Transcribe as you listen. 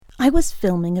I was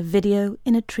filming a video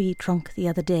in a tree trunk the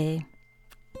other day,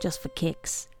 just for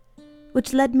kicks,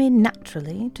 which led me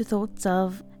naturally to thoughts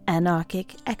of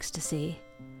anarchic ecstasy,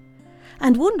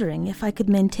 and wondering if I could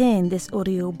maintain this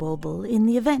audio bauble in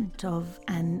the event of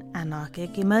an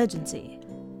anarchic emergency.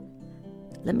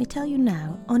 Let me tell you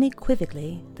now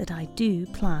unequivocally that I do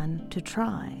plan to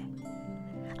try.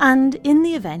 And in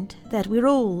the event that we're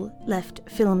all left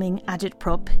filming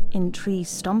agitprop in tree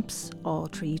stumps or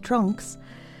tree trunks,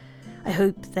 I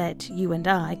hope that you and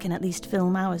I can at least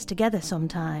film ours together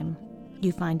sometime.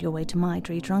 You find your way to my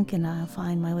tree trunk and I'll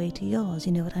find my way to yours,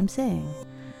 you know what I'm saying?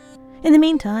 In the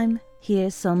meantime,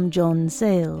 here's some John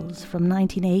Sayles from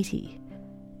 1980.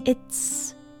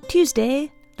 It's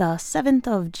Tuesday, the 7th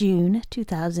of June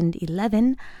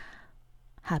 2011.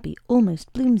 Happy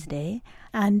almost Bloomsday,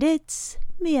 and it's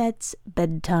Miette's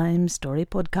Bedtime Story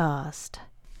Podcast.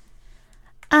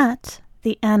 At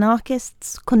the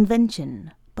Anarchists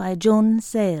Convention by John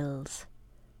Sayles.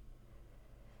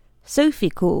 Sophie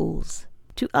calls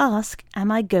to ask, am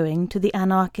I going to the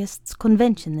Anarchists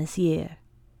Convention this year?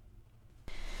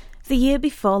 The year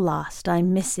before last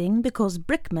I'm missing because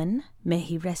Brickman, may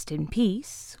he rest in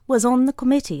peace, was on the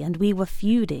committee and we were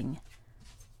feuding.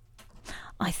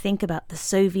 I think about the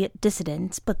Soviet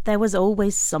dissidents, but there was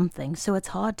always something, so it's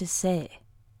hard to say.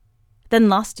 Then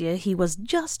last year he was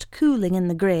just cooling in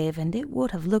the grave and it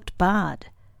would have looked bad.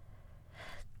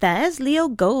 There's Leo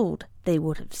Gold, they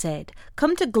would have said,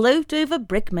 come to gloat over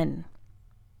Brickman.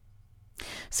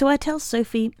 So I tell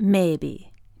Sophie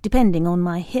maybe, depending on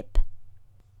my hip.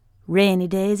 Rainy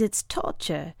days it's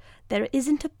torture, there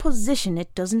isn't a position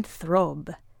it doesn't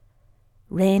throb.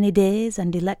 Rainy days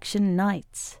and election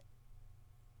nights.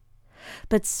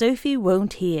 But Sophie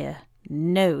won't hear.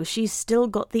 No, she's still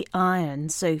got the iron,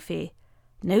 Sophie.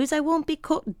 Knows I won't be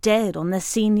caught dead on the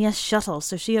senior shuttle,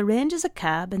 so she arranges a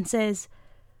cab and says,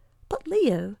 "But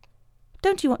Leo,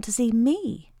 don't you want to see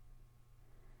me?"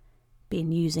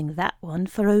 Been using that one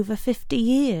for over 50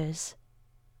 years.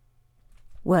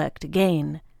 Worked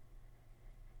again.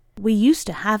 We used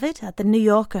to have it at the New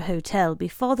Yorker Hotel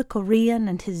before the Korean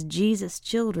and his Jesus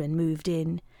children moved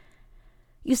in.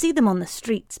 You see them on the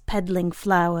streets peddling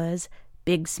flowers,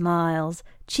 big smiles,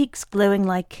 cheeks glowing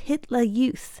like Hitler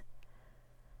Youth.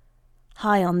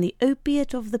 High on the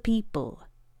opiate of the people.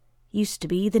 Used to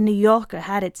be the New Yorker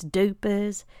had its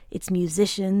dopers, its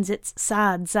musicians, its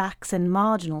sad sacks and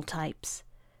marginal types.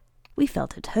 We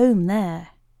felt at home there.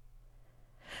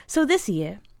 So this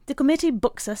year, the committee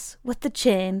books us with the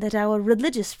chain that our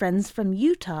religious friends from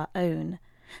Utah own,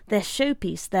 their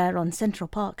showpiece there on Central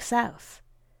Park South,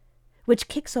 which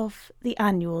kicks off the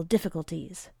annual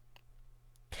difficulties.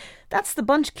 "That's the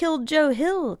bunch killed Joe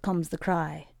Hill," comes the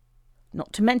cry.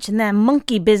 Not to mention their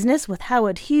monkey business with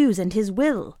Howard Hughes and his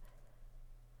will.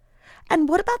 And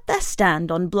what about their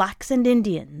stand on blacks and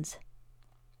Indians?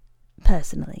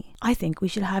 Personally, I think we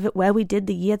should have it where we did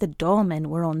the year the doormen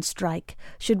were on strike,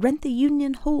 should rent the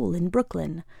Union Hall in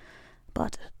Brooklyn.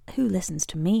 But who listens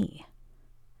to me?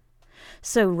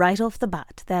 So right off the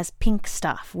bat, there's Pink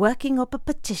staff working up a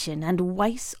petition and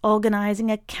Weiss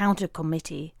organising a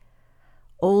counter-committee.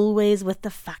 Always with the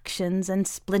factions and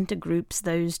splinter groups,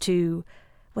 those two.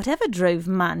 Whatever drove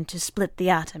man to split the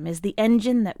atom is the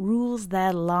engine that rules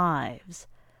their lives.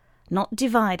 Not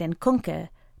divide and conquer,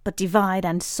 but divide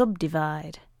and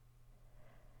subdivide.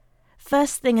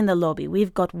 First thing in the lobby,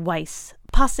 we've got Weiss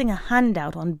passing a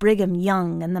handout on Brigham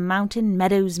Young and the Mountain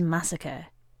Meadows Massacre.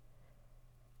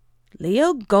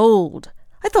 "Leo Gold,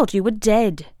 I thought you were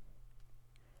dead."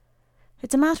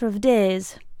 "It's a matter of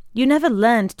days. You never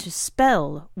learned to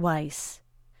spell, Weiss."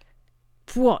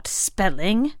 "What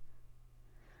spelling?"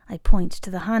 I point to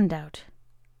the handout.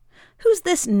 "Who's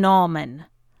this Norman?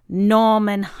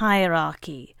 Norman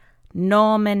hierarchy.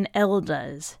 Norman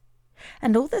elders.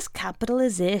 And all this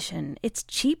capitalization, it's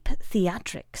cheap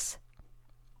theatrics."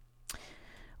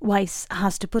 Weiss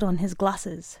has to put on his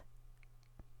glasses.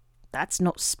 "That's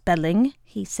not spelling,"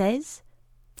 he says.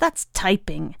 "That's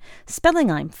typing.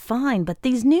 Spelling I'm fine, but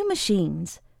these new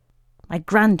machines. My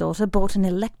granddaughter bought an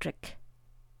electric."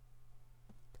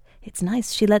 "It's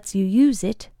nice she lets you use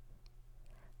it."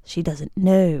 "She doesn't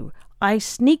know. I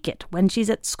sneak it when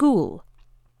she's at school."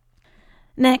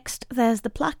 Next, there's the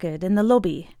placard in the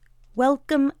lobby.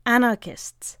 "Welcome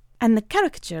Anarchists," and the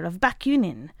caricature of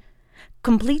Bakunin,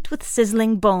 complete with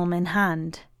sizzling bomb in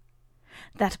hand.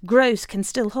 That Gross can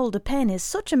still hold a pen is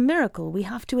such a miracle we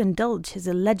have to indulge his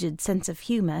alleged sense of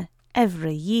humour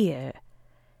every year.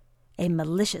 A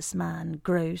malicious man,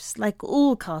 Gross, like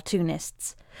all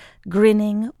cartoonists,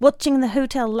 grinning, watching the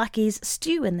hotel lackeys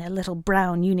stew in their little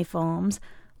brown uniforms,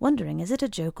 wondering is it a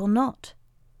joke or not.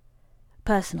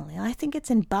 Personally, I think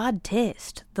it's in bad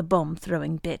taste, the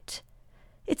bomb-throwing bit.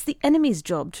 It's the enemy's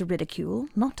job to ridicule,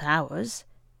 not ours.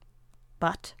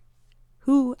 But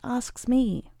who asks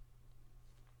me?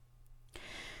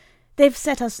 They've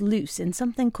set us loose in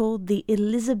something called the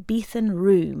Elizabethan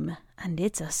Room, and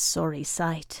it's a sorry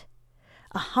sight.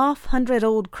 100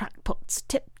 old crackpots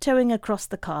tiptoeing across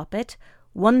the carpet,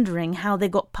 wondering how they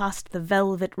got past the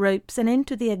velvet ropes and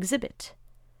into the exhibit.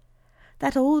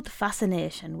 That old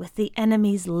fascination with the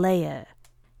enemy's lair.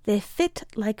 They fit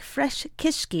like fresh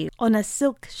kishki on a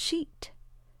silk sheet.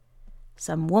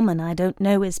 Some woman I don't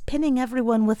know is pinning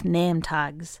everyone with name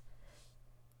tags.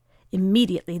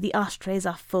 Immediately the ashtrays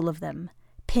are full of them,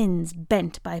 pins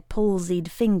bent by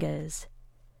palsied fingers.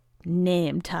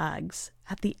 Name tags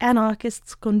at the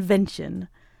Anarchists' convention.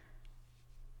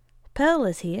 Pearl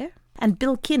is here, and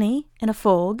Bill Kinney in a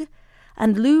fog,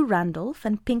 and Lou Randolph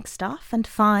and Pinkstaff and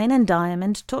Fine and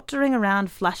Diamond tottering around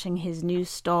flashing his new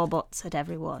Starbots at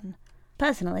everyone.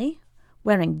 Personally,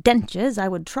 wearing dentures, I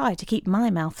would try to keep my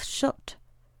mouth shut.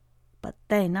 But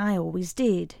then I always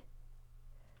did.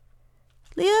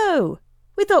 "Leo,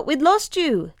 we thought we'd lost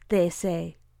you," they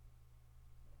say.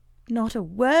 "Not a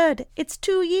word, it's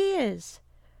 2 years.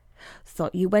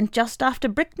 Thought you went just after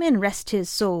Brickman, rest his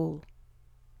soul."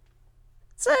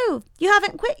 "So, you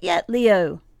haven't quit yet,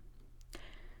 Leo?"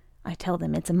 I tell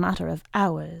them it's a matter of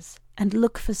hours, and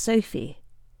look for Sophie.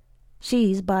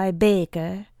 She's by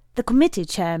Baker, the committee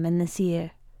chairman this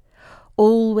year.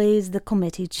 Always the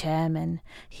committee chairman.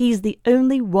 He's the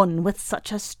only one with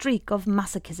such a streak of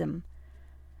masochism.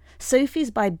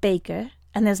 Sophie's by Baker,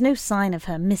 and there's no sign of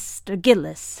her Mr.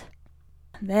 Gillis.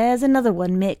 There's another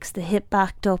one makes the hip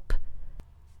act up.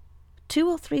 2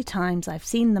 or 3 times I've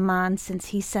seen the man since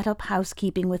he set up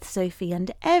housekeeping with Sophie, and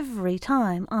every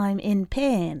time I'm in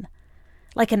pain.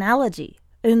 Like an allergy,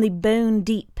 only bone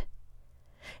deep.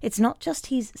 It's not just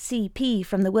he's CP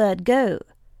from the word go.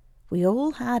 We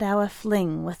all had our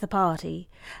fling with the party,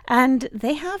 and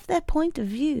they have their point of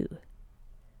view.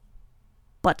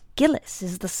 But Gillis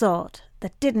is the sort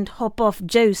that didn't hop off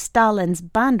Joe Stalin's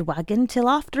bandwagon till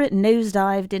after it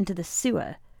nosedived into the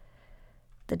sewer.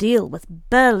 The deal with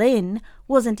Berlin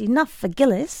wasn't enough for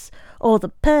Gillis, or the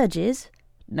purges,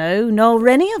 no, nor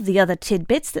any of the other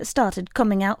tidbits that started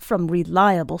coming out from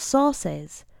reliable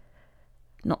sources.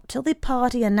 Not till the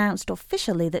party announced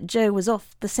officially that Joe was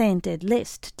off the sainted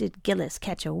list did Gillis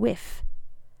catch a whiff.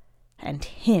 And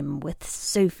him with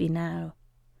Sophie now.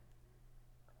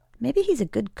 Maybe he's a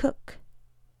good cook.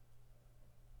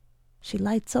 She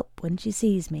lights up when she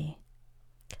sees me.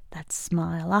 That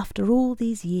smile after all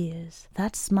these years,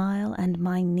 that smile, and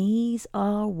my knees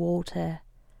are water.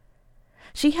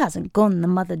 She hasn't gone the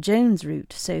Mother Jones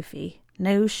route, Sophie.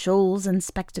 No shawls and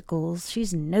spectacles.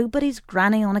 She's nobody's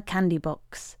granny on a candy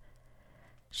box.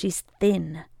 She's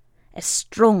thin, a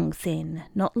strong thin,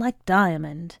 not like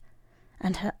Diamond.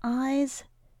 And her eyes,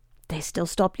 they still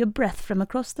stop your breath from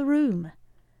across the room.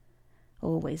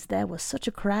 Always there was such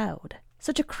a crowd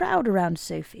around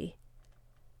Sophie.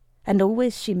 And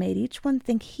always she made each one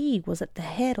think he was at the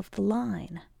head of the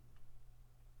line.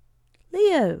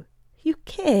 "Leo, you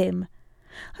came.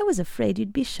 I was afraid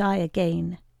you'd be shy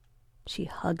again." She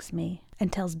hugs me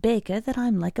and tells Baker that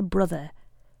I'm like a brother.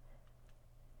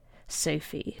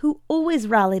 Sophie, who always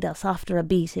rallied us after a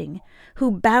beating,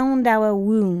 who bound our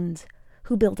wounds,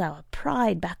 who built our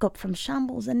pride back up from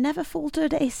shambles and never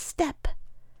faltered a step.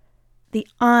 The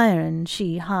iron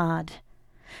she had.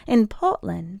 In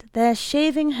Portland, they're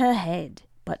shaving her head,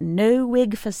 but no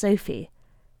wig for Sophie.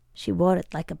 She wore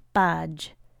it like a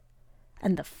badge.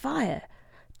 And the fire,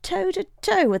 toe to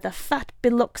toe with a fat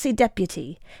Biloxi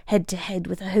deputy, head to head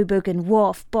with a Hoboken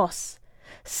wharf boss,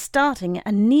 starting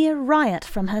a near riot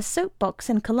from her soapbox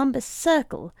in Columbus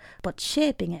Circle, but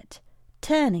shaping it,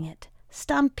 turning it,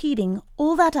 stampeding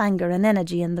all that anger and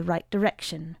energy in the right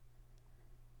direction.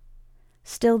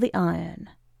 Still the iron,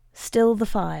 still the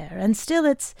fire, and still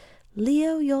it's,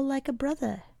 "Leo, you're like a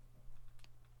brother."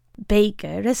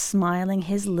 Baker is smiling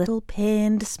his little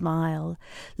pained smile,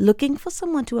 looking for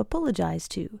someone to apologize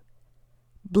to.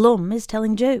 Blum is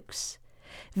telling jokes.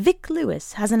 Vic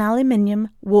Lewis has an aluminium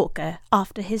walker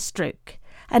after his stroke,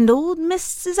 and old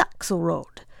Mrs.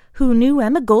 Axelrod, who knew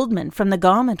Emma Goldman from the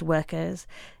garment workers,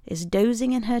 is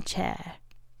dozing in her chair.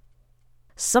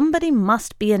 Somebody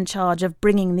must be in charge of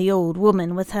bringing the old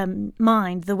woman with her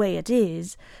mind the way it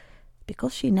is,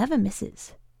 because she never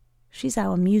misses. She's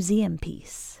our museum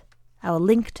piece, our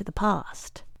link to the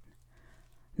past.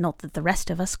 Not that the rest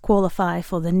of us qualify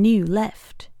for the new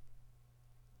left.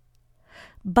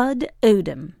 Bud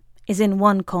Odom is in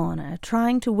one corner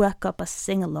trying to work up a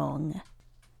sing-along.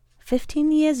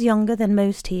 15 years younger than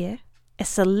most here, a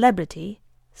celebrity,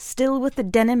 still with the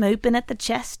denim open at the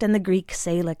chest and the Greek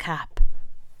sailor cap.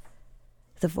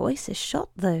 The voice is shot,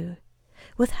 though.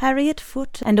 With Harriet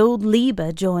Foote and old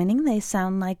Lieber joining, they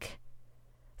sound like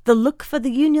the look for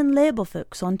the Union Labour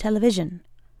folks on television.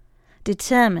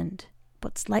 Determined,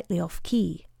 but slightly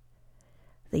off-key.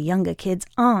 The younger kids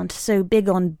aren't so big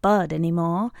on Bud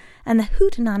anymore, and the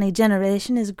hootenanny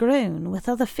generation is grown with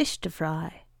other fish to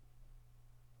fry.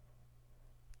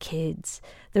 Kids,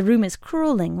 the room is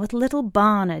crawling with little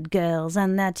Barnard girls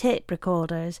and their tape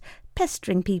recorders,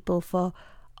 pestering people for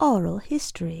oral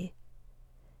history.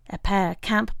 A pair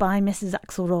camp by Mrs.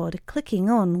 Axelrod, clicking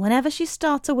on whenever she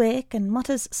starts awake and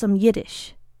mutters some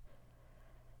Yiddish.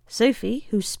 Sophie,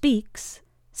 who speaks,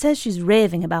 says she's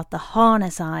raving about the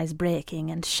harness eyes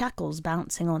breaking and shackles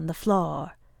bouncing on the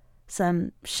floor.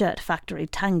 Some shirt factory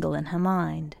tangle in her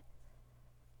mind.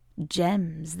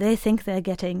 Gems they think they're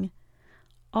getting.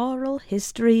 Oral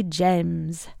history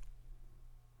gems.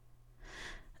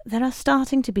 There are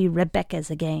starting to be Rebeccas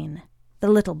again, the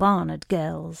little Barnard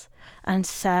girls, and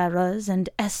Sarahs and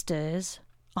Esthers,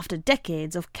 after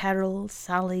decades of Carol,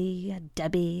 Sally,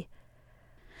 Debbie.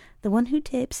 The one who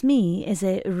tapes me is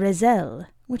a Rezel,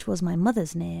 which was my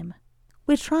mother's name.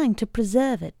 We're trying to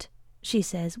preserve it, she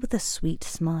says with a sweet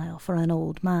smile for an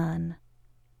old man.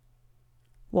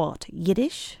 What,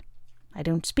 Yiddish? I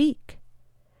don't speak.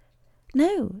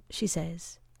 No, she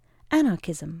says.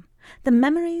 Anarchism. The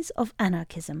memories of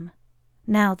anarchism,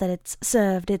 now that it's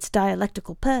served its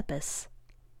dialectical purpose.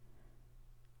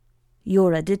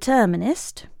 You're a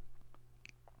determinist?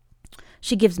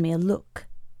 She gives me a look.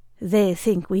 They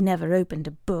think we never opened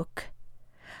a book.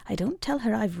 I don't tell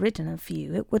her I've written a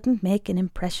few. It wouldn't make an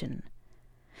impression.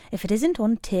 If it isn't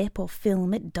on tape or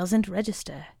film, it doesn't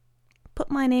register.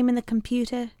 Put my name in the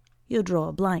computer, you'll draw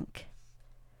a blank.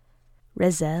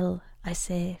 Rezel, I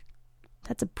say.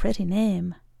 That's a pretty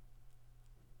name.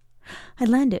 I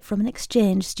learned it from an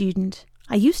exchange student.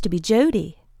 I used to be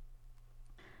Jody.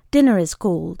 Dinner is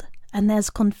called, and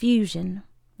there's confusion.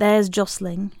 There's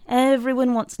jostling.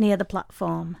 Everyone wants near the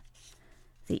platform.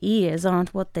 The ears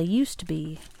aren't what they used to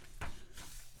be.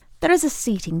 There is a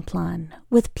seating plan,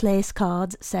 with place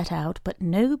cards set out, but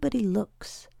nobody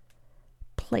looks.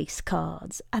 Place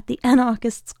cards at the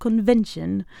Anarchists'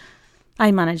 convention.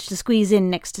 I managed to squeeze in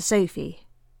next to Sophie.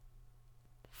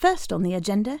 First on the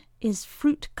agenda is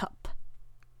fruit cup,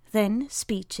 then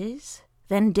speeches,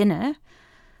 then dinner,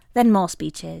 then more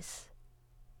speeches.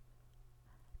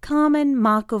 Carmen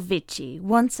Markovici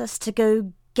wants us to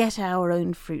go get our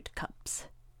own fruit cups.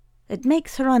 It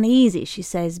makes her uneasy, she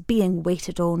says, being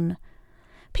waited on.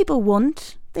 People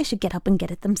want, they should get up and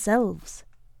get it themselves.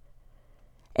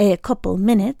 A couple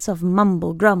minutes of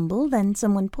mumble-grumble, then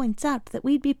someone points out that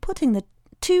we'd be putting the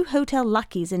 2 hotel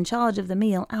lackeys in charge of the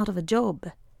meal out of a job.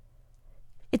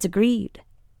 It's agreed.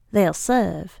 They'll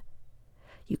serve.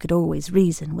 You could always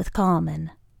reason with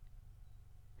Carmen.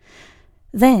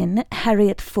 Then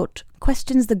Harriet Foote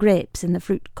questions the grapes in the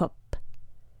fruit cup.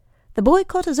 The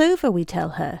boycott is over, we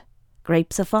tell her.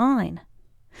 Grapes are fine.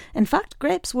 In fact,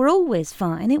 grapes were always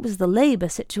fine. It was the Labour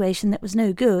situation that was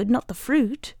no good, not the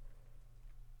fruit.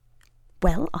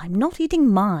 Well, I'm not eating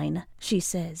mine, she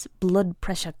says, blood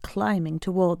pressure climbing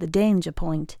toward the danger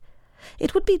point.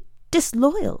 It would be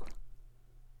disloyal.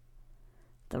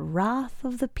 The wrath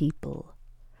of the people.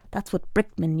 That's what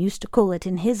Brickman used to call it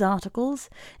in his articles,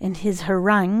 in his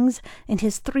harangues, in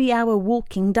his 3-hour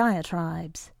walking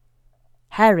diatribes.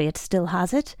 Harriet still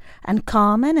has it, and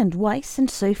Carmen and Weiss and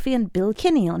Sophie and Bill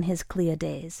Kinney on his clear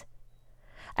days.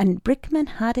 And Brickman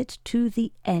had it to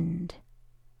the end.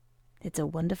 It's a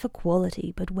wonderful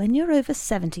quality, but when you're over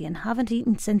 70 and haven't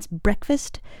eaten since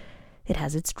breakfast, it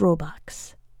has its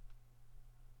drawbacks.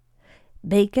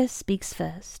 Baker speaks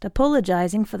first,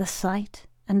 apologizing for the site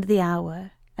and the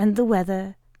hour and the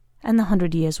weather and the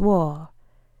 100 Years' War.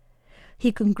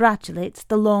 He congratulates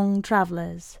the long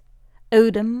travellers,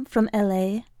 Odom from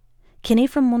L.A., Kinney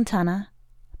from Montana,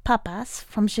 Papas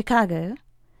from Chicago,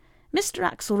 Mr.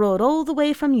 Axelrod all the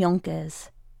way from Yonkers.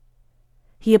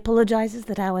 He apologizes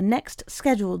that our next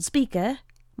scheduled speaker,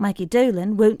 Mikey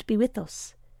Dolan, won't be with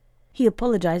us. He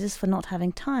apologizes for not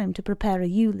having time to prepare a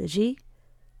eulogy,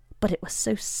 but it was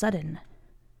so sudden.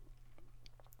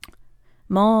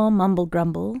 More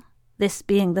mumble-grumble, this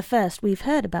being the first we've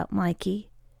heard about Mikey.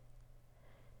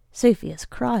 Sophia's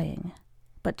crying,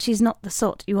 but she's not the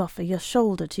sort you offer your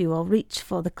shoulder to or reach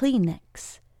for the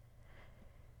Kleenex.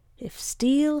 If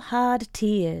steel had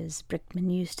tears,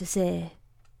 Brickman used to say.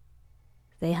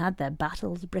 They had their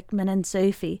battles, Brickman and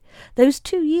Sophie, those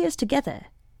 2 years together,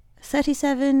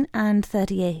 37 and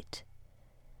 38.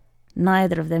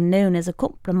 Neither of them known as a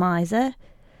compromiser.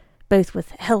 both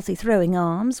with healthy throwing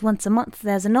arms. Once a month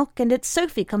there's a knock, and it's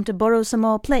Sophie come to borrow some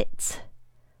more plates.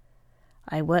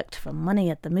 I worked for money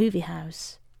at the movie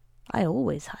house. I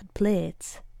always had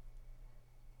plates.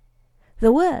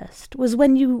 The worst was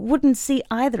when you wouldn't see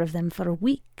either of them for a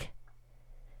week.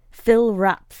 Phil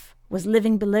Rapf was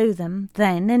living below them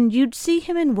then, and you'd see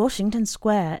him in Washington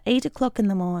Square, 8 o'clock in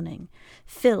the morning.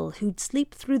 Phil, who'd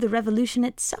sleep through the revolution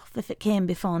itself if it came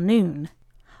before noon.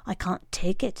 "I can't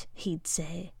take it," he'd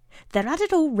say. "They're at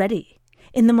it already.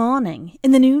 In the morning,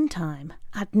 in the noontime,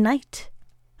 at night.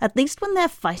 At least when they're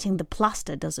fighting, the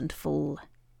plaster doesn't fall."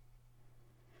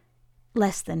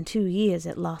 Less than 2 years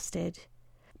it lasted.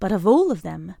 But of all of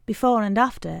them, before and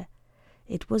after,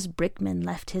 it was Brickman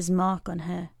left his mark on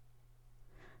her.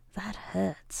 That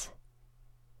hurts.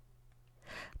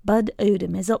 Bud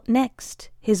Odom is up next,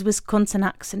 his Wisconsin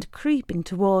accent creeping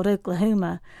toward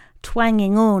Oklahoma,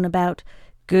 twanging on about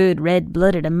good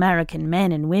red-blooded American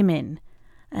men and women,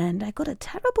 and I got a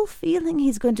terrible feeling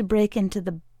he's going to break into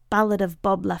the Ballad of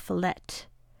Bob La Follette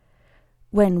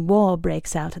when war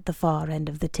breaks out at the far end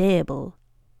of the table.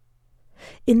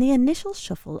 In the initial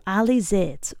shuffle, Ali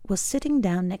Zaitz was sitting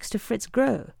down next to Fritz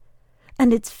Groh,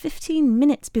 and it's 15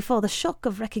 minutes before the shock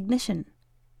of recognition.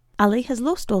 Ali has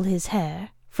lost all his hair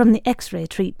from the X-ray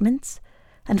treatments,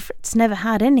 and Fritz never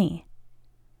had any.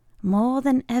 More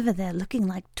than ever they're looking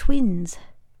like twins.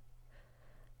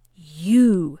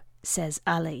 "You," says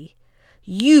Ali,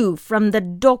 "you from the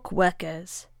dock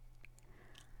workers.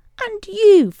 And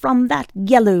you from that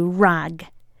yellow rag.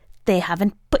 They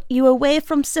haven't put you away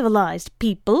from civilized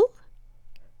people.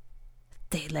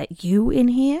 They let you in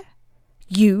here?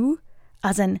 You,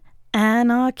 as an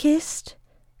anarchist?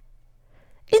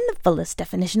 In the fullest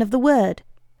definition of the word,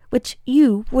 which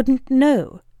you wouldn't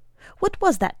know. What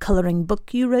was that colouring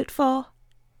book you wrote for?"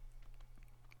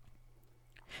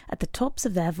 At the tops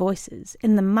of their voices,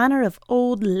 in the manner of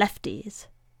old lefties.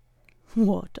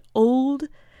 What, old?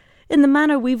 In the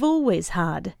manner we've always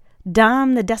had.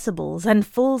 Damn the decibels and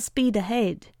full speed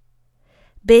ahead.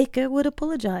 Baker would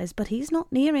apologise, but he's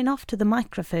not near enough to the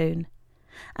microphone.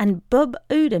 And Bub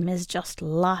Odom is just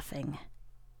laughing.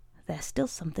 There's still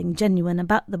something genuine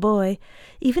about the boy,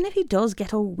 even if he does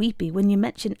get all weepy when you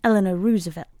mention Eleanor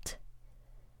Roosevelt.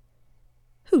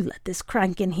 "Who let this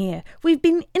crank in here? We've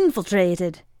been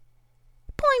infiltrated."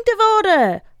 "Point of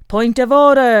order! Point of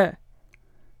order!"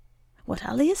 What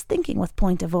Ali is thinking with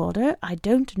point of order, I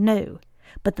don't know,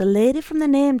 but the lady from the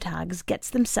name tags gets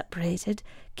them separated,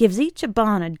 gives each a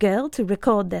Barnard girl to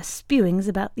record their spewings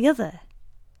about the other.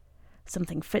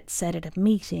 Something Fritz said at a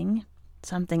meeting,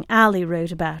 something Ali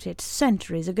wrote about it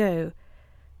centuries ago.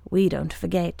 We don't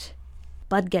forget.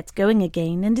 Bud gets going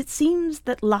again, and it seems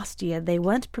that last year they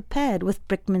weren't prepared with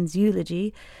Brickman's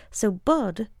eulogy, so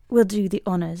Bud will do the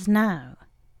honours now.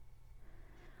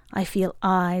 I feel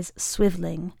eyes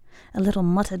swivelling. A little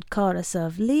muttered chorus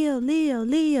of "Leo, Leo,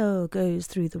 Leo" goes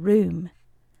through the room.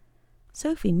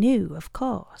 Sophie knew, of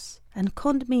course, and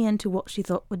conned me into what she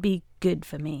thought would be good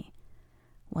for me.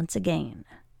 Once again.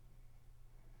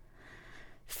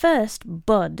 First,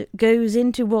 Bud goes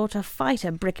into what a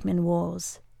fighter Brickman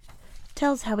was.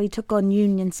 Tells how he took on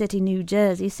Union City, New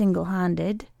Jersey,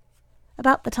 single-handed.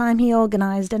 About the time he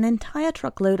organised an entire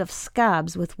truckload of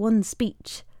scabs with one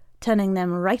speech, turning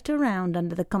them right around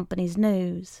under the company's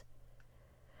nose.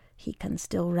 He can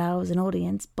still rouse an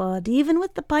audience, Bud, even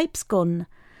with the pipes gone,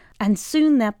 and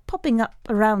soon they're popping up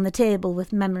around the table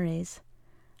with memories.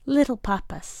 Little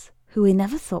Papas, who he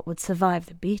never thought would survive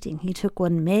the beating he took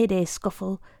one May Day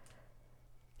scuffle.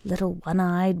 Little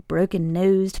one-eyed,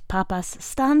 broken-nosed Papas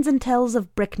stands and tells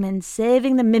of Brickman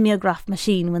saving the mimeograph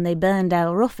machine when they burned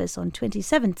our office on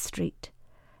 27th Street.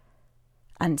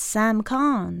 And Sam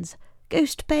Carnes,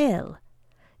 ghost pale,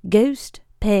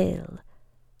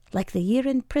 like the year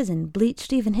in prison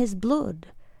bleached even his blood,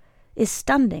 is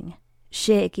standing,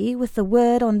 shaky, with the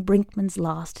word on Brinkman's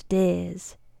last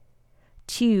days.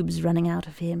 Tubes running out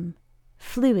of him,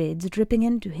 fluids dripping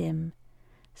into him.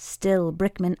 Still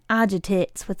Brickman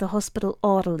agitates with the hospital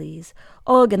orderlies,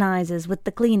 organises with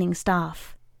the cleaning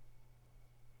staff.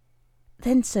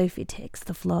 Then Sophie takes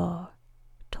the floor,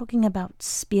 talking about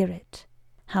spirit,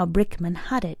 how Brickman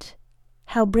had it,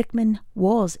 how Brickman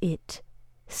was it,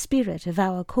 spirit of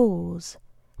our cause,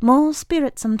 more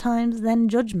spirit sometimes than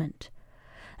judgment.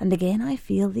 And again I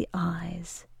feel the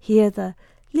eyes, hear the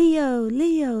 "Leo,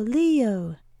 Leo,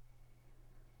 Leo."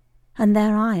 And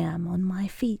there I am on my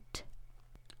feet.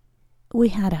 We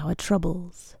had our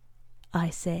troubles, I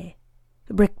say,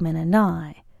 Brickman and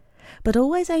I, but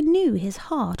always I knew his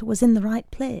heart was in the right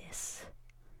place.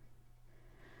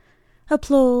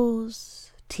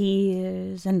 Applause,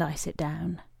 tears, and I sit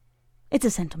down. It's a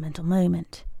sentimental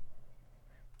moment.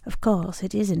 Of course,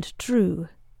 it isn't true.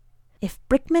 If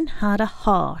Brickman had a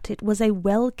heart, it was a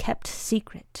well-kept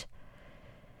secret.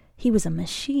 He was a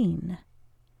machine.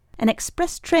 An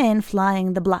express train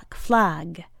flying the black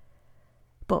flag.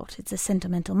 But it's a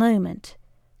sentimental moment.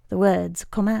 The words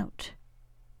come out.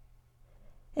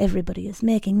 Everybody is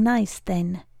making nice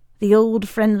then. The old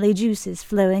friendly juice is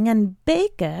flowing, and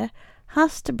Baker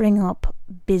has to bring up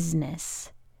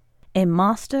business. A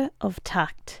master of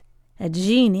tact, a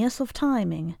genius of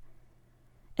timing.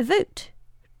 A vote.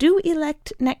 Do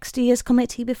elect next year's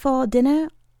committee before dinner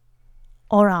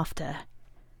or after?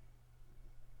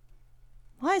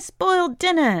 Why spoil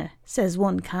dinner, says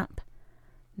one cap.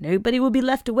 Nobody will be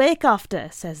left awake after,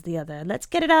 says the other. Let's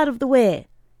get it out of the way.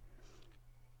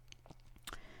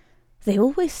 They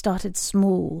always started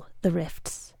small, the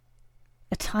rifts.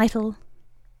 A title,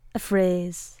 a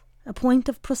phrase, a point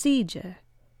of procedure.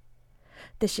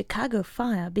 The Chicago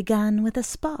fire began with a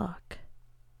spark.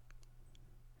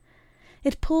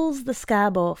 It pulls the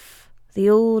scab off, the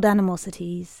old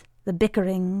animosities, the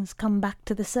bickerings come back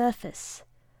to the surface.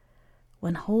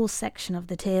 When whole section of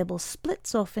the table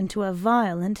splits off into a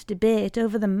violent debate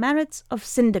over the merits of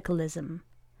syndicalism.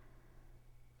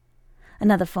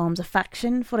 Another forms a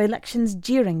faction for elections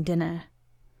during dinner.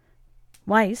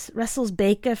 Weiss wrestles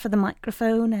Baker for the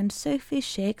microphone, and Sophie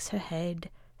shakes her head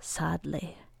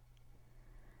sadly.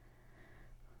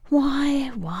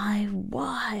 Why?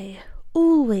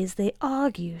 Always they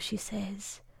argue, she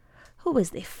says.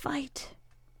 Always they fight.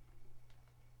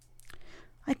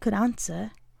 I could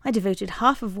answer. I devoted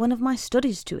half of one of my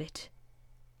studies to it.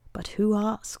 But who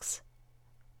asks?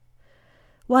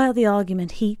 While the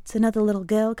argument heats, another little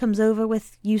girl comes over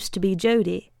with used to be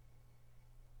Jody.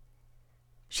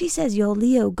 She says you're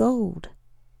Leo Gold.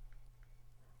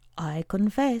 I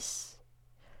confess.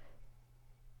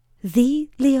 The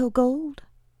Leo Gold?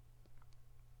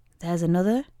 There's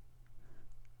another.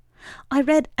 I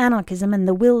read Anarchism and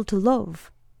the Will to Love.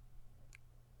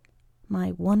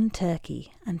 My one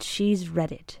turkey, and she's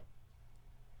read it.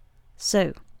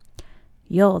 So,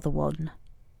 you're the one.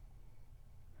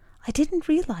 I didn't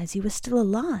realize you were still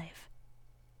alive.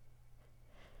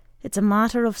 It's a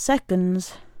matter of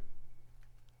seconds.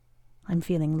 I'm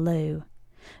feeling low.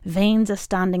 Veins are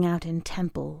standing out in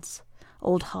temples,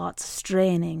 old hearts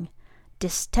straining,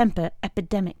 distemper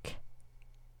epidemic.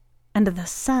 And the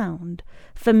sound,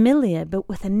 familiar but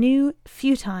with a new,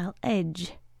 futile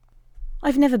edge.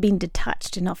 I've never been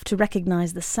detached enough to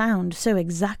recognize the sound so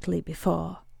exactly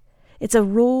before. It's a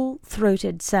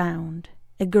raw-throated sound,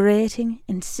 a grating,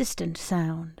 insistent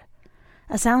sound.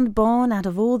 A sound born out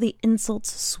of all the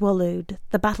insults swallowed,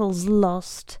 the battles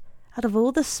lost, out of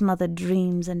all the smothered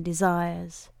dreams and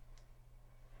desires.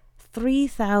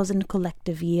 3,000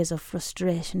 collective years of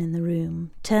frustration in the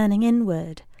room, turning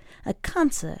inward, a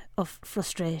cancer of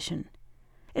frustration.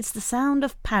 It's the sound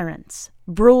of parents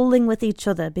brawling with each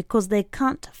other because they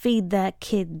can't feed their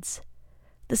kids.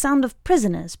 The sound of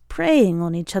prisoners preying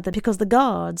on each other because the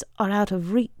guards are out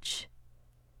of reach.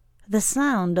 The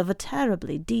sound of a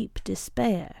terribly deep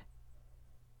despair.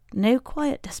 No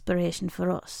quiet desperation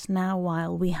for us now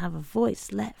while we have a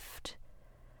voice left.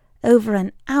 Over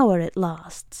an hour it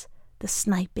lasts, the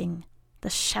sniping, the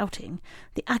shouting,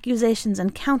 the accusations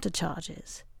and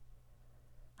countercharges.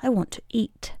 I want to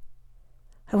eat.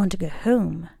 I want to go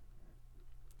home.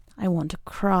 I want to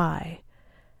cry.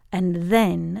 And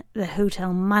then the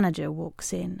hotel manager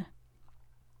walks in.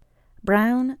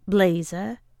 Brown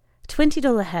blazer,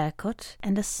 $20 haircut,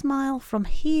 and a smile from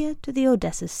here to the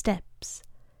Odessa steps.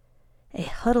 A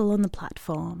huddle on the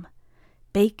platform.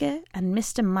 Baker and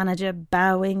Mr. Manager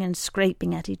bowing and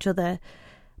scraping at each other.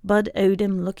 Bud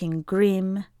Odom looking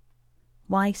grim.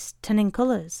 Weiss turning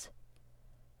colours.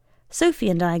 Sophie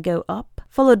and I go up,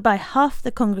 followed by half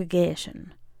the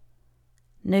congregation.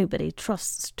 Nobody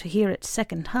trusts to hear it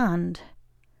second-hand.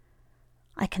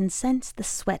 I can sense the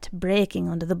sweat breaking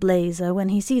under the blazer when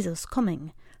he sees us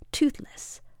coming,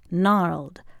 toothless,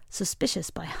 gnarled, suspicious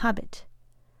by habit.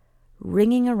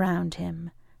 Ringing around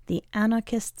him, the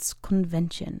Anarchists'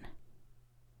 convention.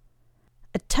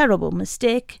 A terrible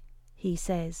mistake, he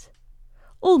says.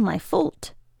 All my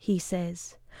fault, he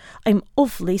says. I'm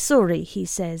awfully sorry, he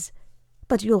says,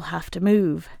 but you'll have to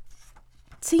move.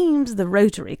 It seems the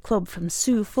Rotary Club from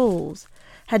Sioux Falls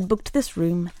had booked this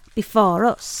room before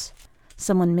us.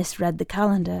 Someone misread the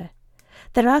calendar.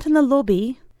 They're out in the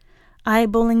lobby,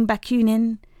 eyeballing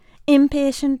Bakunin,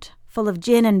 impatient, full of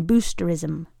gin and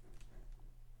boosterism.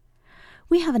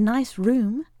 We have a nice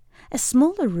room, a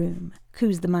smaller room,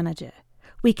 coos the manager.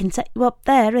 We can set you up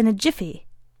there in a jiffy.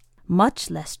 Much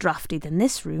less draughty than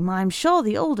this room. I'm sure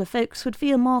the older folks would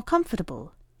feel more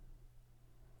comfortable."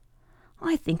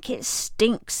 "I think it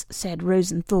stinks," said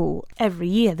Rosenthal, every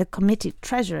year the committee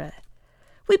treasurer.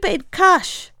 "We paid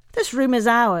cash. This room is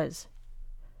ours."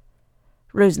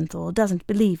 Rosenthal doesn't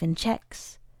believe in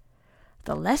checks.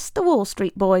 "The less the Wall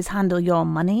Street boys handle your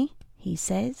money," he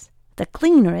says, "the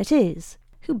cleaner it is.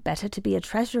 Who better to be a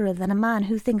treasurer than a man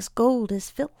who thinks gold is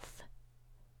filth?"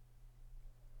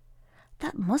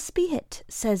 "That must be it,"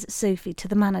 says Sophie to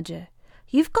the manager.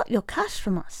 "You've got your cash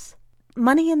from us.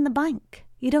 Money in the bank.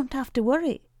 You don't have to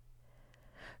worry.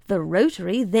 The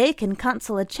Rotary, they can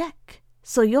cancel a cheque,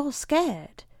 so you're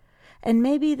scared. And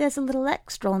maybe there's a little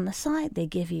extra on the side they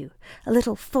give you, a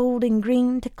little folding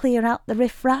green to clear out the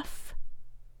riff-raff."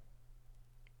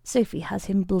 Sophie has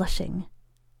him blushing,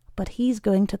 but he's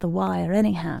going to the wire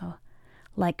anyhow,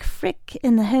 like Frick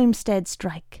in the Homestead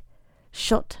strike.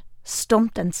 Shot,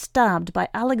 stumped and stabbed by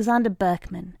Alexander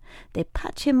Berkman. They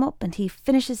patch him up and he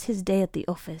finishes his day at the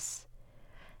office.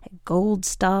 A gold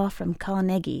star from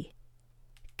Carnegie.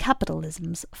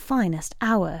 Capitalism's finest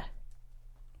hour.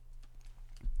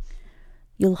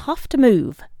 "You'll have to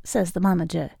move," says the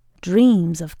manager,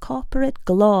 dreams of corporate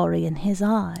glory in his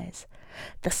eyes,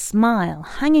 the smile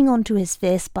hanging onto his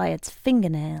face by its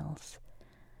fingernails.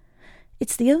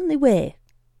 "It's the only way."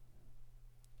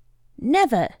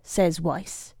 "Never," says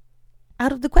Weiss.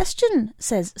 "Out of the question,"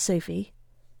 says Sophie.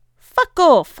 "Fuck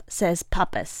off," says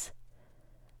Pappas.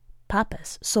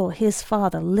 Pappas saw his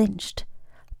father lynched.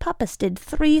 Pappas did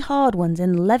 3 hard ones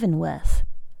in Leavenworth.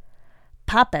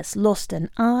 Pappas lost an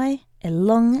eye, a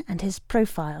lung, and his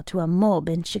profile to a mob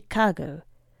in Chicago.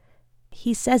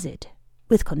 He says it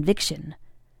with conviction.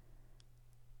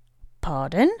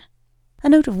 "Pardon?" A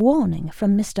note of warning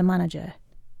from Mr. Manager.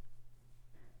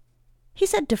 "He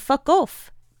said to fuck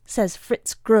off," says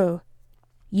Fritz Groh.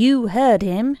 "You heard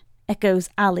him," echoes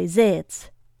Ali Zaitz.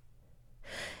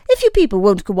 "If you people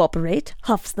won't cooperate,"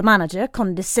 huffs the manager,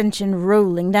 condescension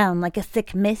rolling down like a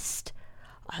thick mist,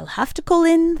 "I'll have to call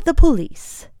in the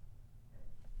police."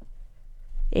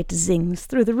 It zings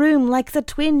through the room like the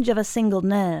twinge of a single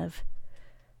nerve.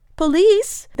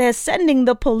 "Police! They're sending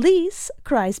the police!"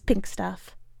 cries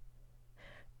Pinkstaff.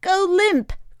 "Go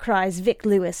limp!" cries Vic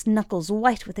Lewis, knuckles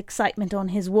white with excitement on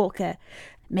his walker.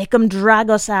 "Make 'em drag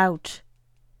us out!"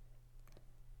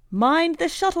 "Mind the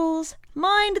shuttles!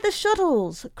 Mind the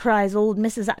shuttles!" cries old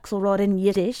Mrs. Axelrod in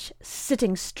Yiddish,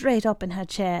 sitting straight up in her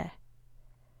chair.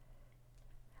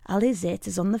 Ali Zaitz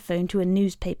is on the phone to a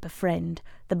newspaper friend.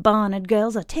 The Barnard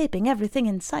girls are taping everything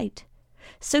in sight.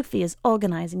 Sophie is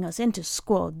organizing us into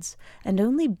squads, and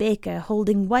only Baker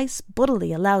holding Weiss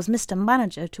bodily allows Mr.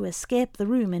 Manager to escape the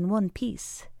room in one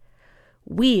piece.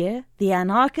 "We're the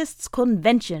Anarchists'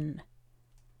 Convention."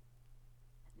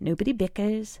 Nobody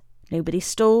bickers. Nobody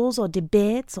stalls or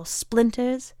debates or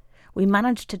splinters. We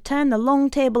manage to turn the long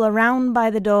table around by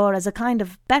the door as a kind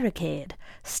of barricade,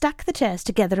 stack the chairs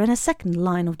together in a second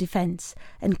line of defence,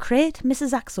 and crate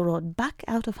Mrs. Axelrod back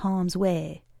out of harm's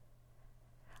way.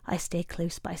 I stay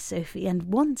close by Sophie, and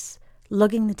once,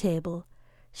 lugging the table,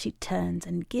 she turns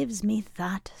and gives me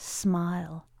that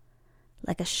smile.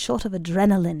 Like a shot of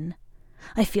adrenaline.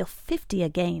 I feel 50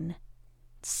 again.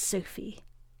 Sophie.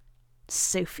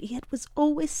 Sophie, it was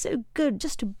always so good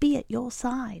just to be at your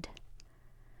side.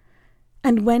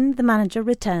 And when the manager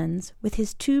returns with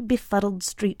his 2 befuddled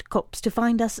street cops to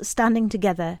find us standing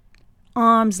together,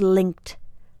 arms linked,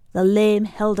 the lame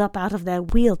held up out of their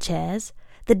wheelchairs,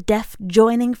 the deaf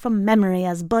joining from memory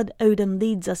as Bud Odom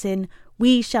leads us in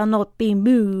 "We Shall Not Be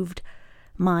Moved,"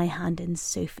 my hand in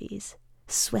Sophie's,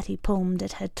 sweaty palmed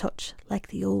at her touch like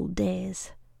the old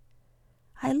days.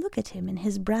 I look at him in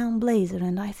his brown blazer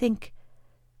and I think,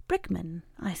 Brickman,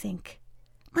 I think.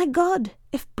 My God,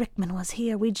 if Brickman was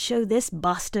here, we'd show this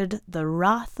bastard the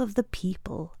wrath of the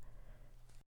people.